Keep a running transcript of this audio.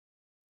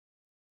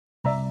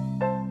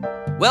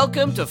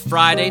Welcome to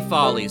Friday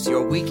Follies,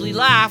 your weekly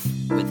laugh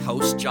with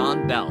host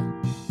John Bell.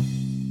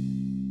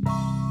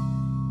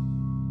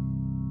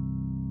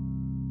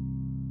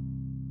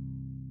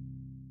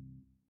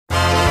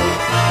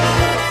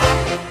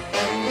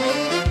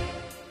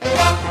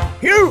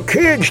 You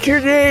kids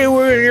today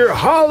with your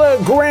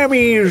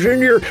hologrammies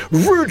and your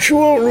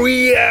virtual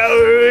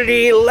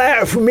reality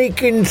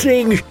laugh-making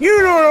things,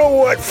 you don't know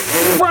what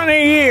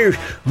funny is.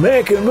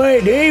 Back in my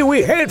day,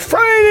 we had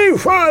Friday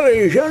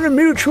Follies on the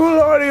Mutual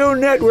Audio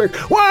Network.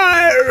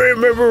 Why, I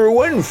remember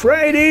one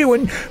Friday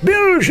when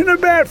Bills in the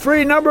Bat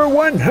Free number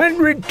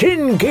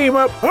 110 came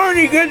up.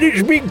 Arnie got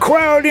this big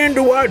crowd in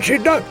to watch a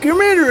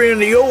documentary on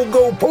the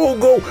Ogo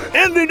Pogo,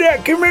 and the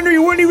documentary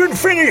wasn't even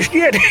finished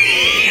yet.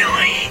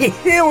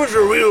 It was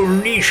a real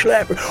knee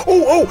slapper.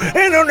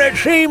 And on that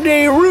same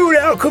day, Rude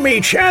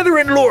Alchemy,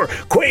 Chather and Lore,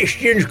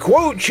 questions,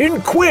 quotes,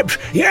 and quips.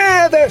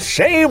 Yeah, the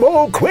same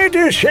old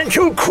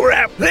quintessential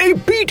crap. They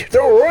beat the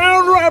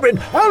round robin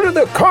out of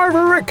the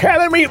Carver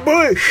Academy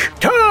bush.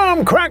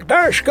 Tom cracked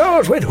our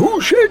skulls with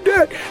Who Said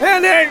That?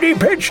 And Andy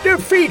pitched a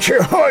feature.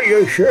 Oh,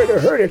 you should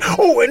have heard it.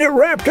 And it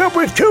wrapped up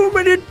with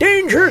 2-Minute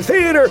Danger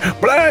Theater,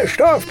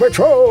 Blast Off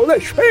Patrol, The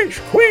Space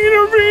Queen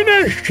of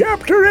Venus,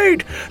 Chapter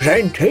 8.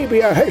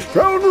 Xantavia has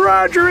thrown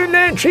Roger and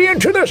Nancy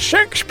into the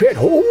sex pit.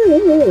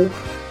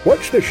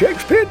 What's the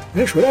sex pit?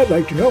 That's what I'd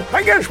like to know.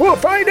 I guess we'll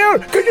find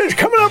out, because it's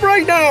coming up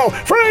right now.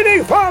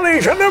 Friday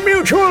Follies on the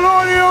Mutual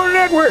Audio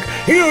Network.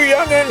 You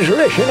young'uns,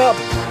 listen up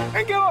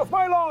and get off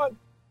my lawn.